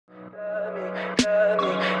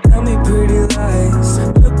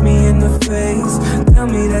Tell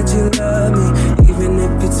me that you love me, even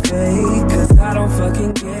if it's fake, cause I don't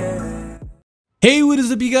fucking care. Hey, what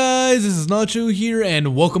is up you guys, this is Nacho here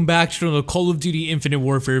and welcome back to another Call of Duty Infinite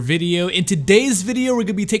Warfare video. In today's video, we're going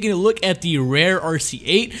to be taking a look at the rare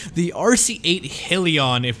RC8, the RC8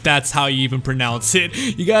 HELLION, if that's how you even pronounce it.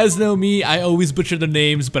 You guys know me, I always butcher the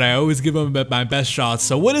names, but I always give them my best shots.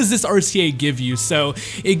 So what does this RC8 give you? So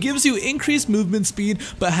it gives you increased movement speed,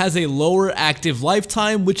 but has a lower active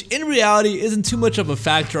lifetime, which in reality isn't too much of a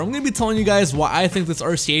factor. I'm going to be telling you guys why I think this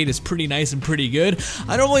RC8 is pretty nice and pretty good.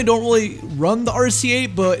 I don't really run the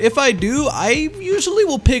RC8, but if I do, I usually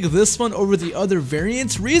will pick this one over the other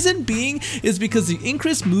variants. Reason being is because the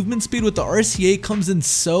increased movement speed with the RC8 comes in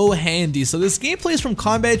so handy. So this gameplay is from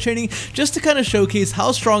combat training just to kind of showcase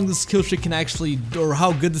how strong this kill streak can actually, or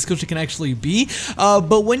how good this kill streak can actually be.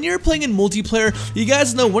 But when you're playing in multiplayer, you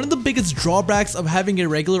guys know one of the biggest drawbacks of having a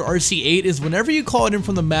regular RC8 is whenever you call it in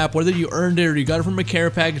from the map, whether you earned it or you got it from a care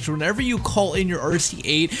package, whenever you call in your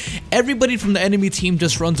RC8, everybody from the enemy team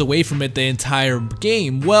just runs away from it the entire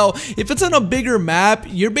game. Well, if it's on a bigger map,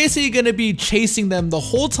 you're basically going to be chasing them the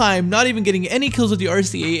whole time, not even getting any kills with the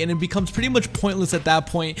RC8, and it becomes pretty much pointless at that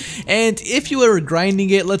point. And if you were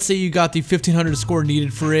grinding it, let's say you got the 1500 score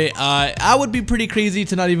needed for it, I would be pretty crazy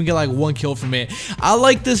to not even get like one kill from it. I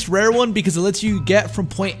like this rare one because it lets you get from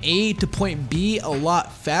point A to point B a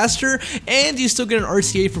lot faster, and you still get an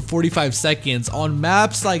RC8 for 45 seconds. On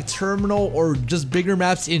maps like Terminal or just bigger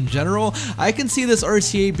maps in general, I can see this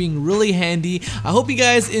RC8 being really handy. I hope you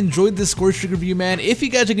guys enjoyed this Scorestreak review, man. If you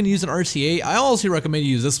guys are going to use an RC8, I honestly recommend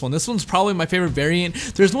you use this one. This one's probably my favorite variant.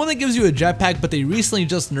 There's one that gives you a jetpack, but they recently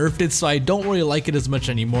just nerfed it, so I don't really like it as much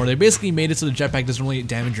anymore. They basically made it so the jetpack doesn't really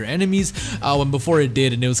damage your enemies, when before it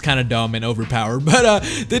did, and it was kind of dumb and overpowered. But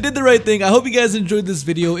they did the right thing. I hope you guys enjoyed this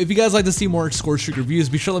video. If you guys like to see more Scorestreak reviews,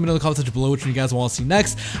 be sure to let me know in the comments section below which one you guys want to see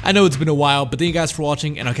next. I know it's been a while, but thank you guys for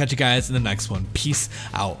watching, and I'll catch you guys in the next one. Peace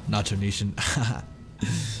out, Nacho Nation.